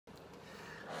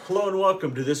Hello and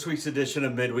welcome to this week's edition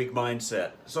of Midweek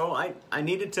Mindset. So I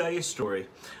need to tell you a story.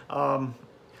 The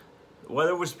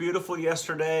weather was beautiful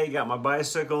yesterday. Got my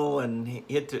bicycle and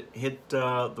hit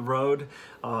the road.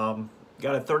 Got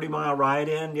a 30-mile ride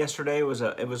in yesterday. It was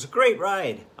a great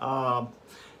ride.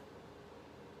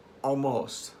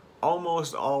 Almost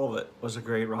all of it was a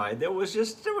great ride. There was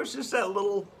just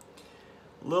that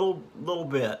little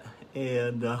bit.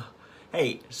 And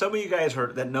hey, some of you guys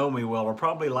that know me well are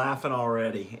probably laughing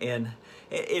already. And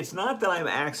it's not that I'm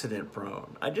accident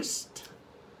prone. I just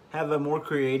have a more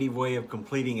creative way of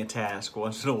completing a task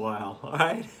once in a while, all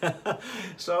right?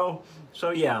 So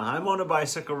yeah, I'm on a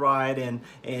bicycle ride and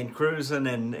cruising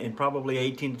and probably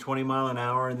 18 to 20 mile an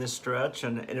hour in this stretch,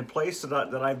 and in a place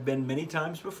that I've been many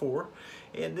times before.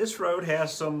 And this road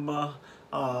has some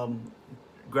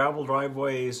gravel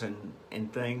driveways and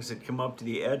things that come up to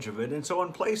the edge of it. And so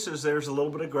in places there's a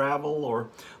little bit of gravel or a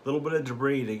little bit of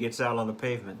debris that gets out on the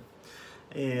pavement.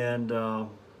 And I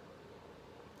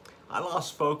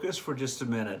lost focus for just a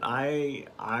minute. I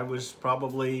was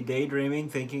probably daydreaming,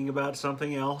 thinking about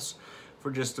something else for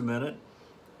just a minute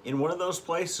in one of those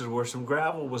places where some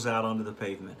gravel was out onto the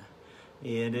pavement.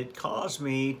 And it caused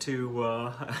me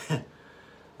to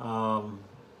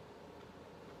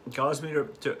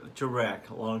to wreck.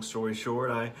 Long story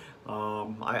short, I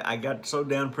got slowed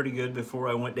down pretty good before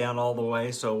I went down all the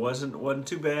way, so it wasn't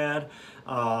too bad.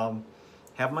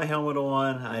 Have my helmet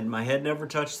on, and my head never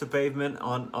touched the pavement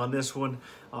on this one.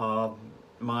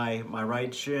 My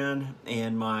right shin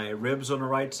and my ribs on the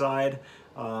right side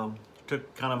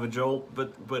took kind of a jolt,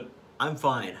 but I'm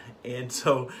fine. And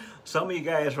so some of you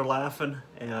guys are laughing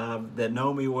that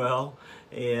know me well,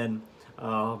 and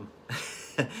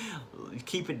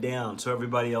keep it down so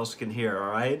everybody else can hear,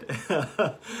 all right?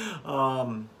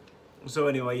 So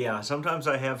anyway, yeah, sometimes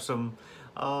I have some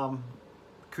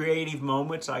creative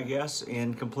moments, I guess,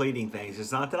 in completing things.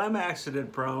 It's not that I'm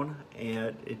accident prone,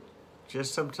 and it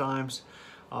just sometimes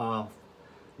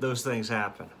those things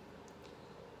happen.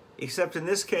 Except in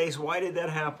this case, why did that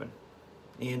happen?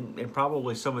 And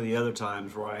probably some of the other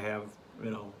times where I have,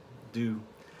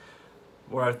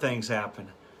 where things happen,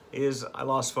 is I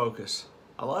lost focus.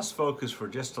 I lost focus for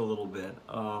just a little bit.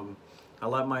 I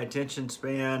let my attention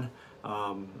span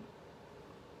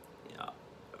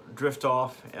drift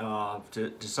off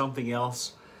to something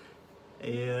else,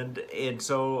 and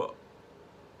so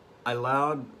I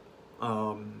allowed.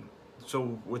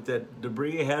 So with that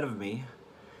debris ahead of me,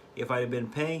 if I had been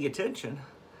paying attention,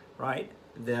 right,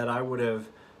 that I would have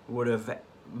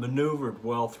maneuvered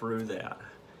well through that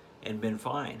and been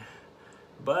fine.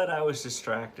 But I was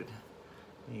distracted,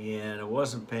 and I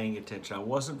wasn't paying attention. I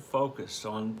wasn't focused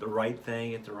on the right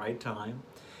thing at the right time,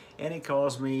 and it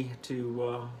caused me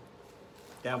to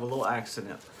have a little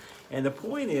accident. And the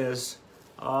point is,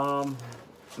 man,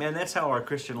 that's how our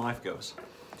Christian life goes.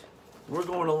 We're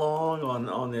going along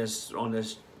on this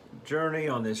journey,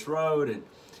 on this road, and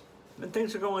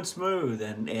things are going smooth,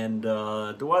 and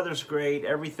the weather's great,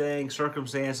 everything,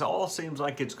 circumstance, all seems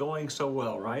like it's going so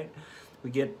well, right? We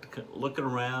get looking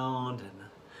around and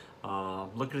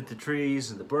looking at the trees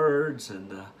and the birds,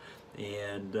 and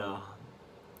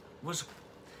was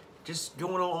just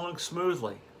going along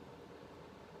smoothly.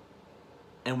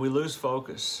 And we lose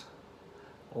focus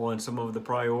on some of the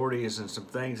priorities and some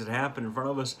things that happen in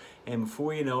front of us, and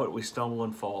before you know it, we stumble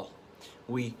and fall.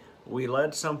 We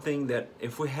let something that,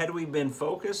 if we been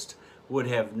focused, would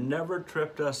have never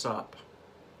tripped us up,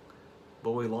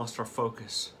 but we lost our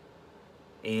focus,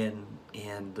 and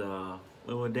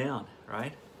we went down,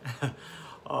 right?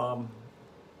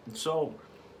 So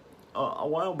a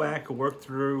while back, I worked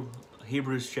through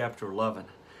Hebrews chapter 11,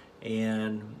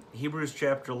 and Hebrews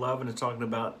chapter 11 is talking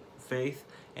about faith,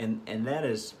 and that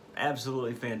is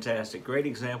absolutely fantastic. Great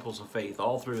examples of faith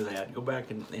all through that. Go back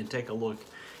and take a look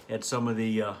at some of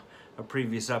the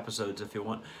previous episodes if you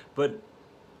want. But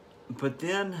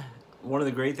then one of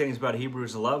the great things about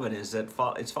Hebrews 11 is that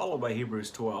it's followed by Hebrews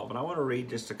 12. And I want to read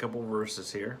just a couple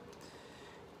verses here.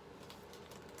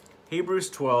 Hebrews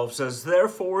 12 says,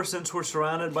 "Therefore, since we're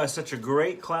surrounded by such a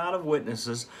great cloud of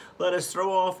witnesses, let us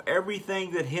throw off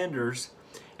everything that hinders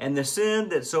and the sin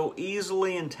that so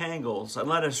easily entangles, and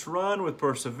let us run with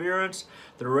perseverance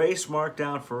the race marked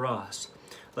out for us.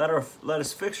 Let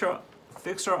us fix our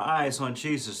eyes on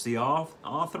Jesus, the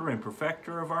author and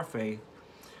perfecter of our faith,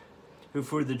 who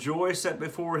for the joy set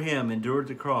before him endured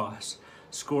the cross,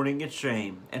 scorning its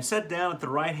shame, and sat down at the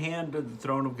right hand of the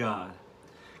throne of God.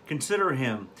 Consider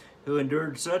him who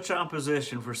endured such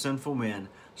opposition for sinful men,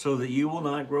 so that you will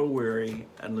not grow weary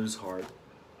and lose heart."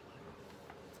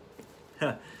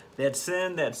 That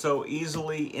sin that so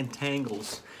easily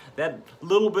entangles, that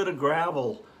little bit of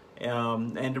gravel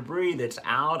and debris that's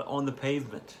out on the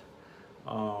pavement.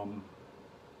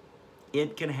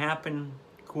 It can happen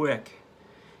quick.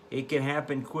 It can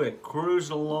happen quick.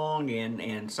 Cruising along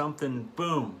and something,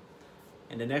 boom.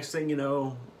 And the next thing you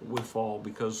know, we fall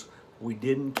because we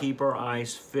didn't keep our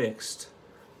eyes fixed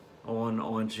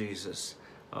on Jesus.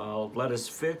 Let us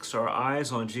fix our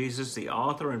eyes on Jesus, the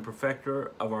author and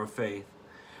perfecter of our faith.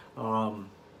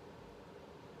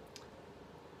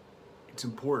 It's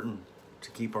important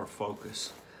to keep our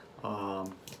focus.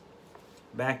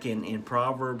 Back in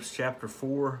Proverbs chapter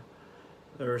 4,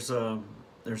 there's a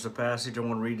passage I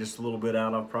want to read just a little bit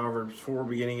out of Proverbs 4,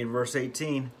 beginning in verse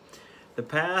 18. The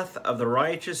path of the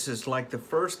righteous is like the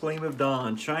first gleam of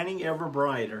dawn, shining ever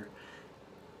brighter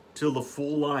till the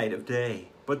full light of day.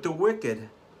 But the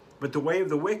way of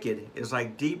the wicked is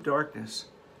like deep darkness.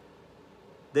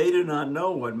 They do not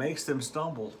know what makes them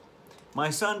stumble. My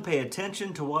son, pay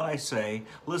attention to what I say.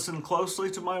 Listen closely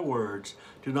to my words.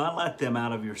 Do not let them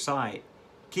out of your sight.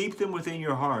 Keep them within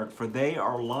your heart, for they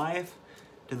are life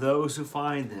to those who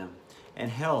find them,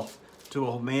 and health to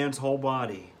a man's whole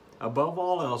body. Above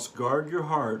all else, guard your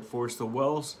heart, for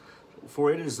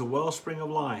it is the wellspring of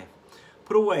life.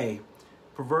 Put away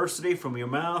perversity from your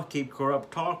mouth. Keep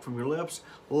corrupt talk from your lips.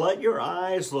 Let your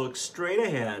eyes look straight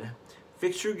ahead.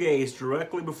 Fix your gaze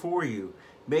directly before you.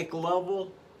 Make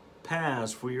level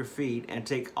paths for your feet, and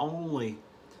take only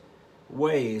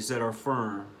ways that are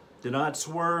firm. Do not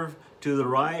swerve to the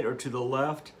right or to the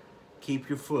left. Keep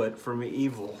your foot from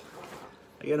evil.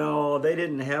 You know, they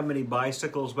didn't have many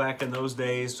bicycles back in those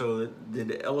days, so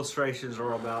the illustrations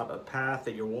are about a path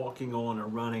that you're walking on or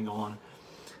running on.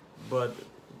 But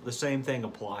the same thing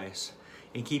applies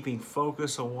in keeping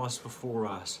focus on what's before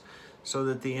us so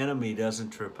that the enemy doesn't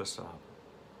trip us up.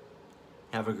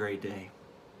 Have a great day.